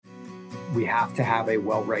we have to have a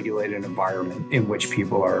well-regulated environment in which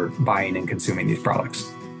people are buying and consuming these products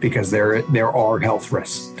because there are health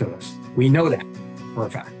risks to this. We know that for a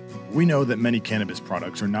fact. We know that many cannabis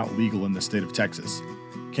products are not legal in the state of Texas.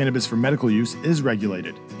 Cannabis for medical use is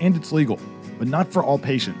regulated, and it's legal, but not for all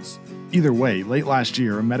patients. Either way, late last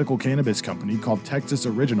year, a medical cannabis company called Texas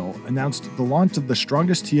Original announced the launch of the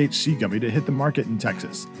strongest THC gummy to hit the market in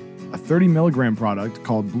Texas, a 30-milligram product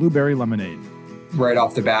called Blueberry Lemonade. Right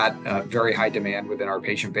off the bat, very high demand within our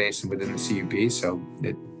patient base and within the CUP, so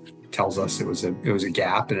it tells us it was a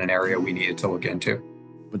gap in an area we needed to look into.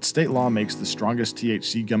 But state law makes the strongest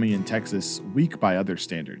THC gummy in Texas weak by other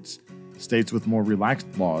standards. States with more relaxed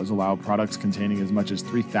laws allow products containing as much as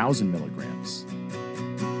 3,000 milligrams.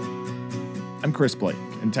 I'm Chris Blake,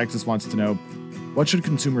 and Texas Wants to Know, what should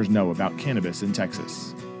consumers know about cannabis in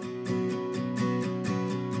Texas?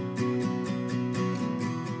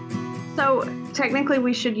 So technically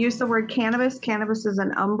we should use the word cannabis. Cannabis is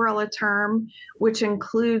an umbrella term, which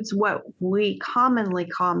includes what we commonly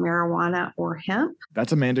call marijuana or hemp.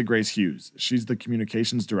 That's Amanda Grace Hughes. She's the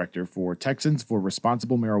communications director for Texans for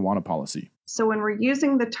Responsible Marijuana Policy. So when we're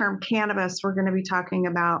using the term cannabis, we're going to be talking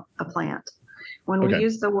about a plant. When we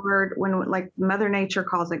use the word, like Mother Nature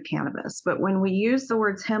calls it cannabis, but when we use the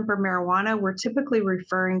words hemp or marijuana, we're typically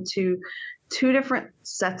referring to two different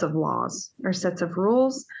sets of laws or sets of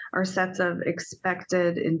rules or sets of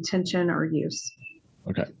expected intention or use.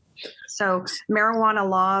 Okay. So marijuana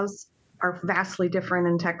laws are vastly different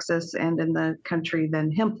in Texas and in the country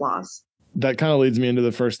than hemp laws. That kind of leads me into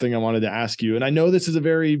the first thing I wanted to ask you. And I know this is a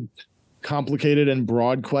very complicated and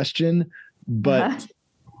broad question, but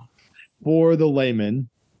for the layman,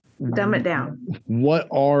 dumb it down. What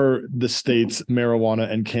are the state's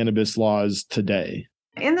marijuana and cannabis laws today?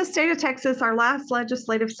 In the state of Texas, our last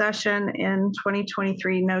legislative session in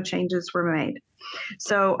 2023, no changes were made.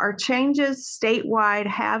 So our changes statewide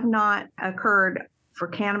have not occurred for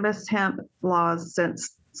cannabis hemp laws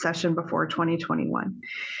since session before 2021.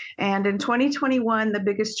 And in 2021, the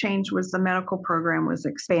biggest change was the medical program was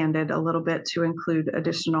expanded a little bit to include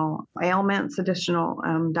additional ailments, additional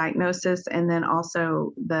diagnosis, and then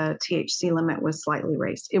also the THC limit was slightly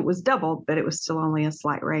raised. It was doubled, but it was still only a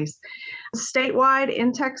slight raise. Statewide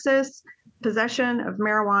in Texas, possession of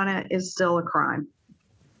marijuana is still a crime.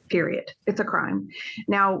 Period. It's a crime.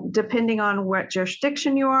 Now, depending on what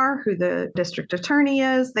jurisdiction you are, who the district attorney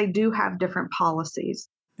is, they do have different policies.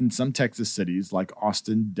 In some Texas cities like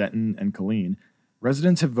Austin, Denton, and Killeen,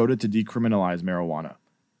 residents have voted to decriminalize marijuana.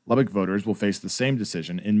 Lubbock voters will face the same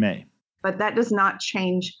decision in May. But that does not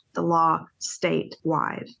change the law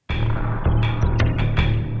statewide.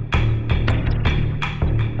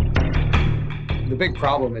 The big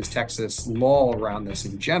problem is Texas law around this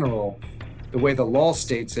in general. The way the law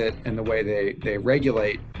states it and the way they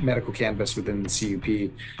regulate medical cannabis within the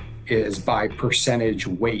CUP is by percentage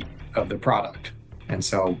weight of the product. And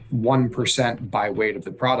so 1% by weight of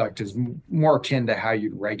the product is more akin to how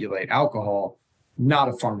you'd regulate alcohol, not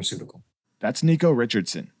a pharmaceutical. That's Nico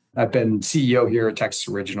Richardson. I've been CEO here at Texas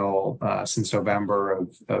Original since November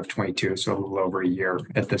of 22, so a little over a year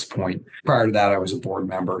at this point. Prior to that, I was a board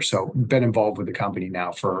member, so been involved with the company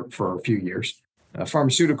now for a few years. A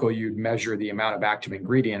pharmaceutical, you'd measure the amount of active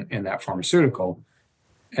ingredient in that pharmaceutical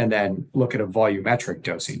and then look at a volumetric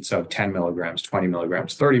dosing. So 10 milligrams, 20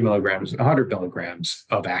 milligrams, 30 milligrams, 100 milligrams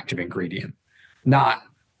of active ingredient, not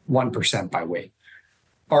 1% by weight.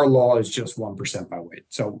 Our law is just 1% by weight.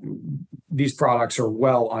 So these products are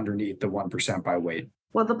well underneath the 1% by weight.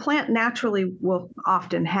 Well, the plant naturally will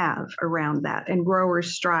often have around that, and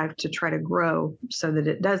growers strive to try to grow so that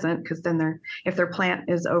it doesn't, because then if their plant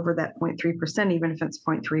is over that 0.3%, even if it's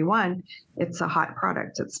 0.31, it's a hot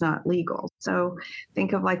product. It's not legal. So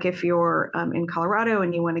think of like if you're in Colorado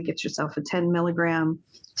and you want to get yourself a 10 milligram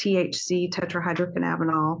THC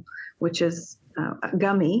tetrahydrocannabinol, which is a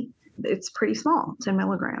gummy, it's pretty small, 10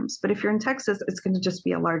 milligrams. But if you're in Texas, it's going to just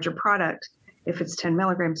be a larger product if it's 10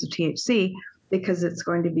 milligrams of THC, because it's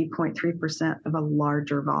going to be 0.3% of a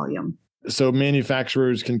larger volume. So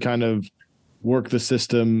manufacturers can kind of work the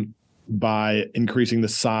system by increasing the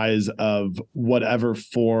size of whatever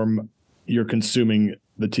form you're consuming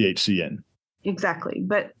the THC in. Exactly.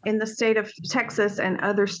 But in the state of Texas and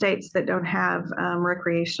other states that don't have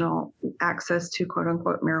recreational access to quote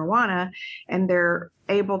unquote marijuana, and they're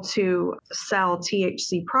able to sell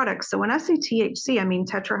THC products. So when I say THC, I mean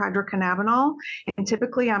tetrahydrocannabinol, and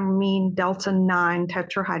typically I mean delta-9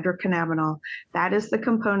 tetrahydrocannabinol. That is the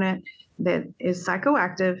component that is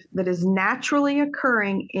psychoactive, that is naturally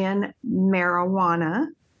occurring in marijuana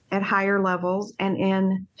at higher levels and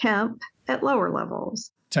in hemp at lower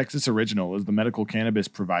levels. Texas Original is the medical cannabis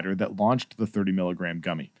provider that launched the 30 milligram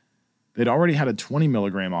gummy. They'd already had a 20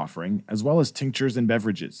 milligram offering, as well as tinctures and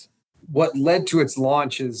beverages. What led to its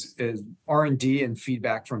launch is R&D and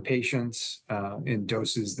feedback from patients in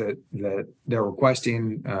doses that they're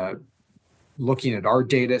requesting, looking at our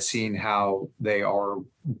data, seeing how they are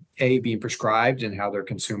being prescribed and how they're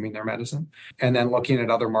consuming their medicine, and then looking at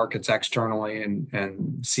other markets externally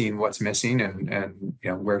and seeing what's missing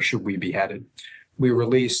and where should we be headed. We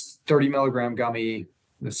released 30 milligram gummy.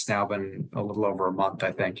 This has now been a little over a month,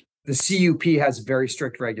 I think. The CUP has very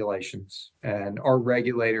strict regulations, and our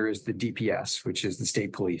regulator is the DPS, which is the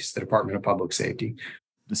state police, the Department of Public Safety.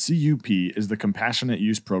 The CUP is the Compassionate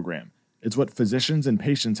Use Program. It's what physicians and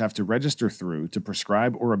patients have to register through to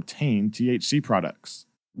prescribe or obtain THC products.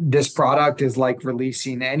 This product is like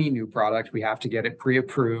releasing any new product. We have to get it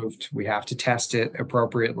pre-approved. We have to test it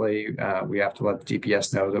appropriately. We have to let the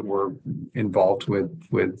DPS know that we're involved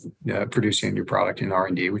with producing a new product in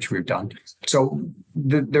R&D, which we've done. So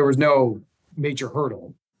there was no major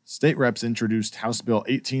hurdle. State reps introduced House Bill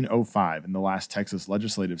 1805 in the last Texas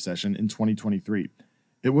legislative session in 2023.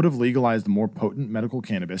 It would have legalized more potent medical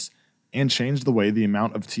cannabis and changed the way the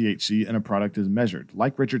amount of THC in a product is measured,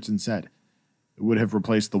 like Richardson said. It would have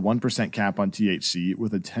replaced the 1% cap on THC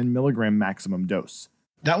with a 10 milligram maximum dose.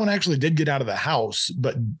 That one actually did get out of the House,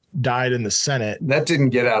 but died in the Senate. That didn't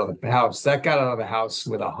get out of the House. That got out of the House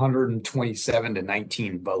with 127 to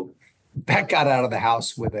 19 vote. That got out of the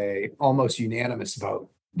House with a almost unanimous vote.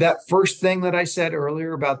 That first thing that I said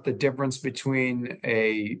earlier about the difference between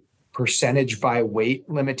a percentage by weight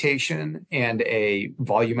limitation and a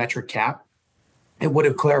volumetric cap, it would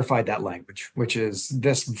have clarified that language, which is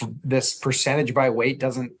this percentage by weight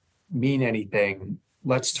doesn't mean anything.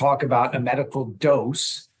 Let's talk about a medical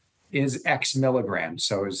dose is X milligrams.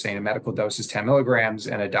 So it's saying a medical dose is 10 milligrams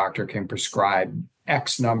and a doctor can prescribe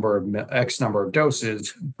X number of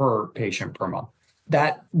doses per patient per month.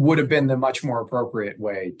 That would have been the much more appropriate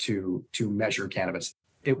way to measure cannabis.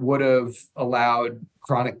 It would have allowed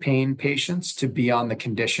chronic pain patients to be on the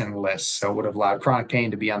condition list. So it would have allowed chronic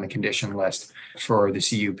pain to be on the condition list for the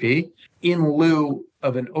CUP in lieu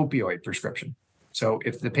of an opioid prescription. So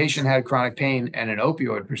if the patient had chronic pain and an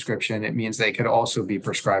opioid prescription, it means they could also be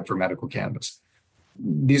prescribed for medical cannabis.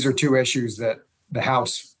 These are two issues that the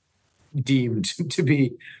House deemed to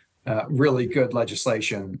be really good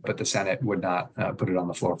legislation, but the Senate would not put it on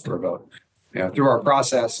the floor for a vote. Through our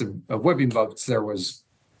process of whipping votes, there was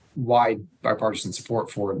wide bipartisan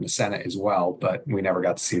support for it in the Senate as well, but we never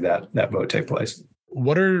got to see that vote take place.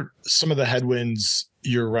 What are some of the headwinds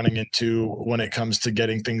you're running into when it comes to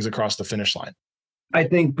getting things across the finish line? I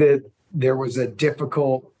think that there was a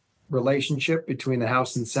difficult relationship between the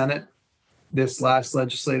House and Senate this last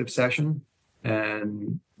legislative session,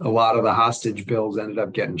 and a lot of the hostage bills ended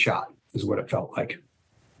up getting shot, is what it felt like.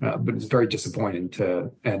 But it's very disappointing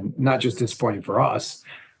and not just disappointing for us.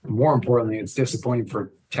 More importantly, it's disappointing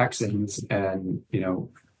for Texans and,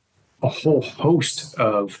 a whole host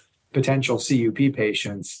of potential CUP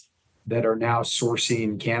patients that are now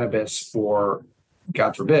sourcing cannabis for,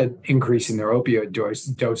 God forbid, increasing their opioid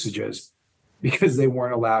dosages because they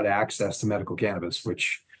weren't allowed access to medical cannabis,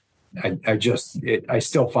 which I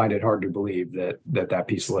still find it hard to believe that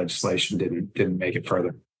piece of legislation didn't make it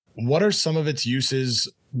further. What are some of its uses?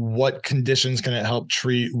 What conditions can it help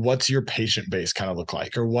treat? What's your patient base kind of look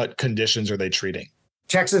like, or what conditions are they treating?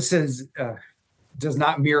 Texas does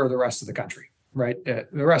not mirror the rest of the country, right? The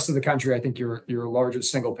rest of the country, I think your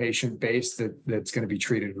largest single patient base that's going to be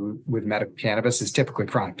treated with medical cannabis is typically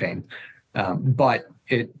chronic pain, but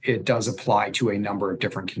it does apply to a number of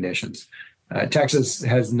different conditions. Texas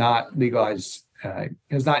has not legalized,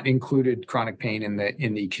 has not included chronic pain in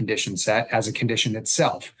the condition set as a condition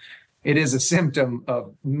itself. It is a symptom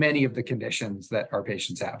of many of the conditions that our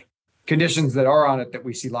patients have. Conditions that are on it that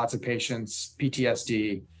we see lots of patients: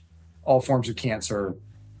 PTSD, all forms of cancer,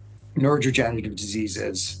 neurodegenerative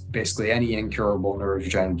diseases, basically any incurable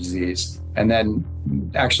neurodegenerative disease. And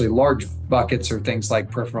then actually large buckets are things like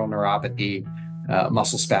peripheral neuropathy,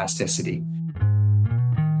 muscle spasticity.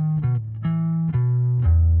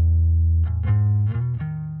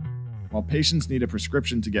 While patients need a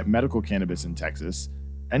prescription to get medical cannabis in Texas,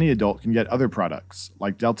 any adult can get other products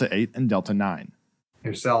like Delta 8 and Delta 9.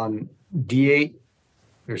 They're selling D8.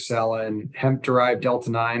 They're selling hemp-derived Delta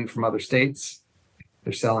 9 from other states.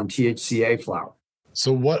 They're selling THCA flower.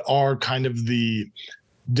 So what are kind of the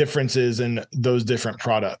differences in those different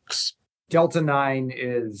products? Delta 9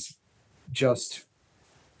 is just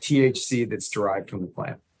THC that's derived from the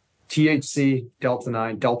plant. THC, Delta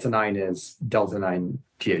 9 is Delta 9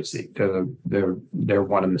 THC. They're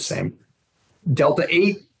one and the same. Delta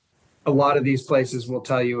 8, a lot of these places will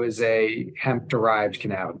tell you is a hemp-derived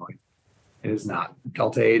cannabinoid. It is not.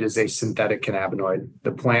 Delta 8 is a synthetic cannabinoid.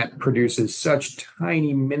 The plant produces such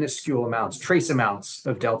tiny, minuscule amounts, trace amounts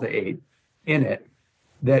of Delta 8 in it,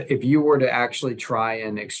 that if you were to actually try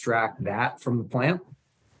and extract that from the plant,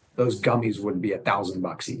 those gummies would be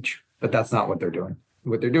 $1,000 each. But that's not what they're doing.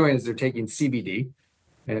 What they're doing is they're taking CBD,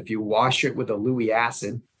 and if you wash it with a Louis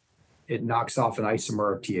acid, it knocks off an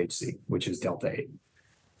isomer of THC, which is Delta 8.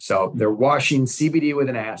 So they're washing CBD with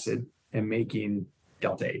an acid and making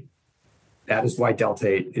Delta 8. That is why Delta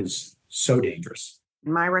 8 is so dangerous.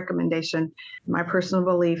 My recommendation, my personal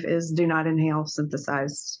belief is do not inhale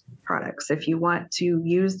synthesized products. If you want to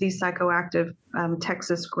use these psychoactive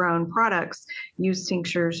Texas-grown products, use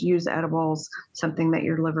tinctures, use edibles, something that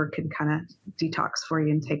your liver could kind of detox for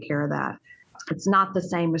you and take care of that. It's not the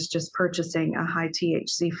same as just purchasing a high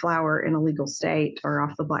THC flower in a legal state or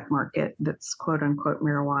off the black market that's quote unquote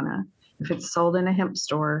marijuana. If it's sold in a hemp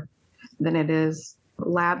store, then it is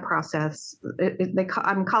lab process.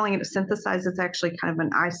 I'm calling it a synthesized. It's actually kind of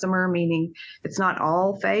an isomer, meaning it's not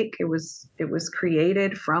all fake. It was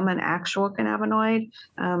created from an actual cannabinoid,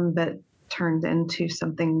 but turned into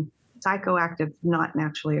something psychoactive, not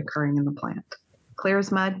naturally occurring in the plant. Clear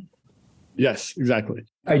as mud? Yes, exactly.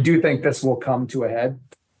 I do think this will come to a head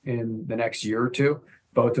in the next year or two,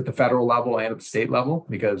 both at the federal level and at the state level,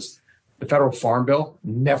 because the federal farm bill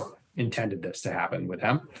never intended this to happen with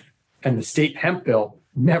hemp. And the state hemp bill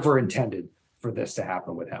never intended for this to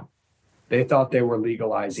happen with hemp. They thought they were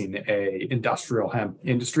legalizing a industrial hemp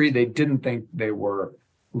industry. They didn't think they were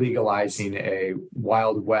legalizing a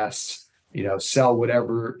Wild West, sell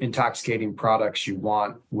whatever intoxicating products you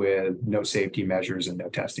want with no safety measures and no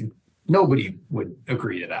testing. Nobody would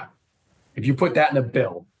agree to that. If you put that in a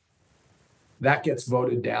bill, that gets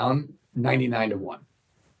voted down 99-1.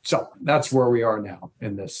 So that's where we are now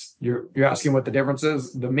in this. You're asking what the difference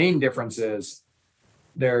is? The main difference is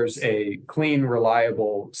there's a clean,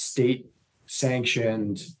 reliable,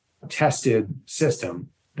 state-sanctioned, tested system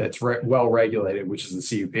that's well-regulated, which is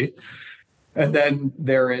the CUP. And then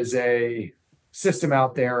there is a system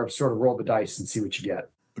out there of sort of roll the dice and see what you get.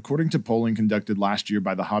 According to polling conducted last year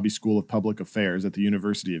by the Hobby School of Public Affairs at the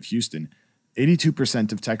University of Houston,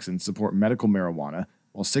 82% of Texans support medical marijuana,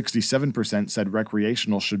 while 67% said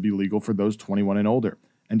recreational should be legal for those 21 and older,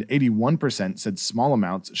 and 81% said small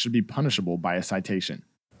amounts should be punishable by a citation.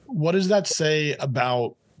 What does that say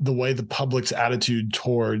about the way the public's attitude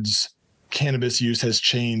towards cannabis use has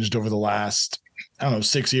changed over the last,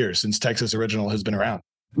 6 years since Texas Original has been around?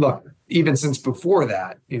 Look, even since before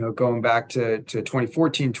that, going back to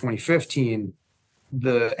 2014, 2015,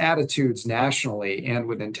 the attitudes nationally and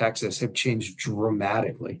within Texas have changed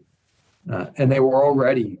dramatically. And they were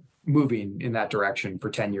already moving in that direction for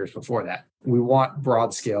 10 years before that. We want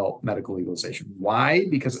broad scale medical legalization. Why?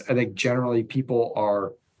 Because I think generally people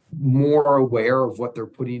are more aware of what they're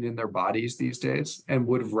putting in their bodies these days and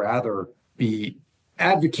would rather be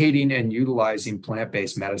advocating and utilizing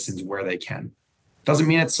plant-based medicines where they can. Doesn't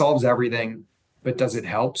mean it solves everything, but does it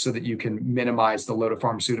help so that you can minimize the load of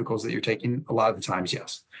pharmaceuticals that you're taking? A lot of the times,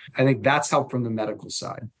 yes. I think that's help from the medical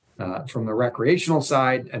side. From the recreational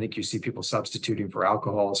side, I think you see people substituting for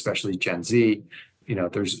alcohol, especially Gen Z.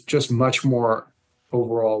 There's just much more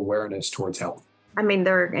overall awareness towards health. I mean,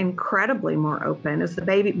 they're incredibly more open. As the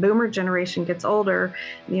baby boomer generation gets older,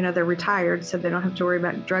 they're retired, so they don't have to worry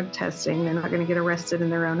about drug testing. They're not going to get arrested in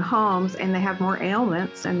their own homes, and they have more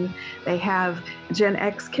ailments. And they have Gen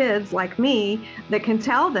X kids like me that can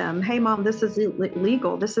tell them, hey, Mom, this is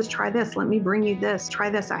illegal. Try this. Let me bring you this. Try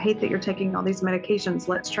this. I hate that you're taking all these medications.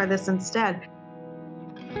 Let's try this instead.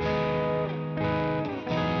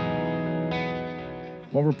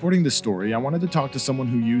 While reporting this story, I wanted to talk to someone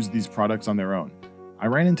who used these products on their own. I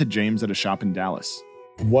ran into James at a shop in Dallas.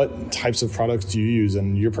 What types of products do you use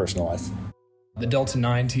in your personal life? The Delta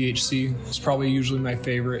 9 THC is probably usually my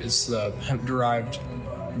favorite. It's the hemp-derived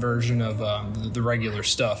version of the regular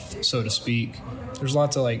stuff, so to speak. There's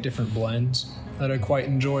lots of different blends that I quite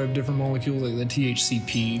enjoy of different molecules. Like the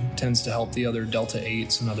THCP tends to help the other Delta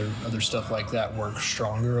 8s and other stuff like that work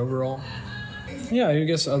stronger overall. Yeah, I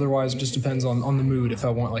guess otherwise it just depends on the mood, if I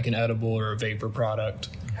want an edible or a vapor product,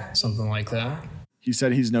 something like that. He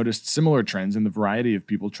said he's noticed similar trends in the variety of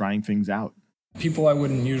people trying things out. People I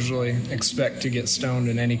wouldn't usually expect to get stoned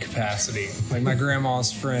in any capacity. Like my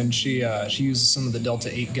grandma's friend, she uses some of the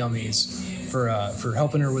Delta 8 gummies for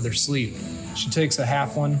helping her with her sleep. She takes a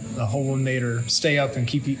half one, the whole one made her stay up and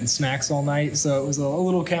keep eating snacks all night, so it was a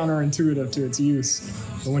little counterintuitive to its use.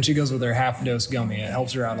 But when she goes with her half-dose gummy, it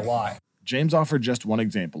helps her out a lot. James offered just one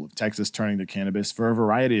example of Texas turning to cannabis for a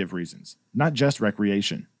variety of reasons, not just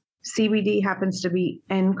recreation. CBD happens to be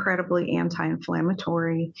incredibly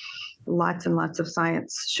anti-inflammatory. Lots and lots of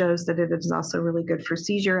science shows that it is also really good for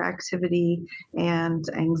seizure activity and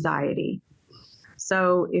anxiety.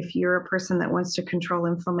 So if you're a person that wants to control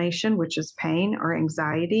inflammation, which is pain, or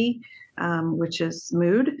anxiety, which is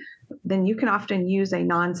mood, then you can often use a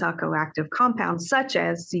non-psychoactive compound such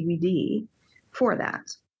as CBD for that.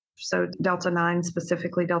 So Delta-9,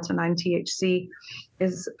 specifically Delta-9 THC,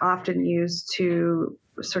 is often used to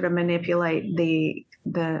sort of manipulate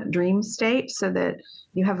the dream state so that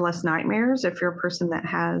you have less nightmares if you're a person that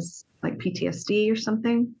has like PTSD or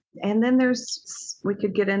something. And then we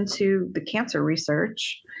could get into the cancer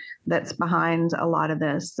research that's behind a lot of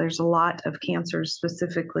this. There's a lot of cancers,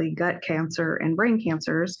 specifically gut cancer and brain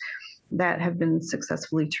cancers, that have been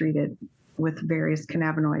successfully treated with various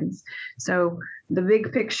cannabinoids. So the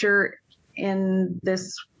big picture in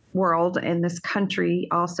this world, in this country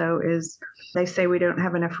also, is they say we don't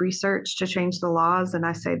have enough research to change the laws. And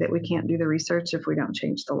I say that we can't do the research if we don't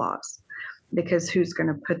change the laws. Because who's going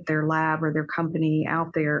to put their lab or their company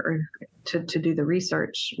out there to do the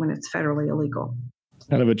research when it's federally illegal?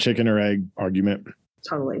 Kind of a chicken or egg argument.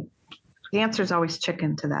 Totally. The answer is always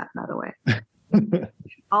chicken to that, by the way.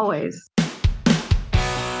 Always.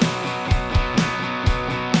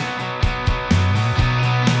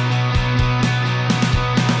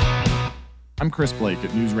 I'm Chris Blake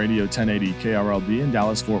at News Radio 1080 KRLD in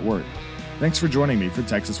Dallas-Fort Worth. Thanks for joining me for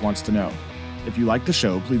Texas Wants to Know. If you like the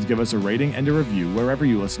show, please give us a rating and a review wherever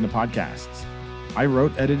you listen to podcasts. I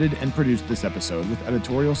wrote, edited, and produced this episode with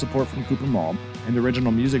editorial support from Cooper Mall and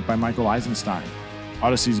original music by Michael Eisenstein.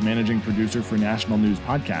 Odyssey's managing producer for National News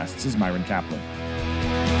Podcasts is Myron Kaplan.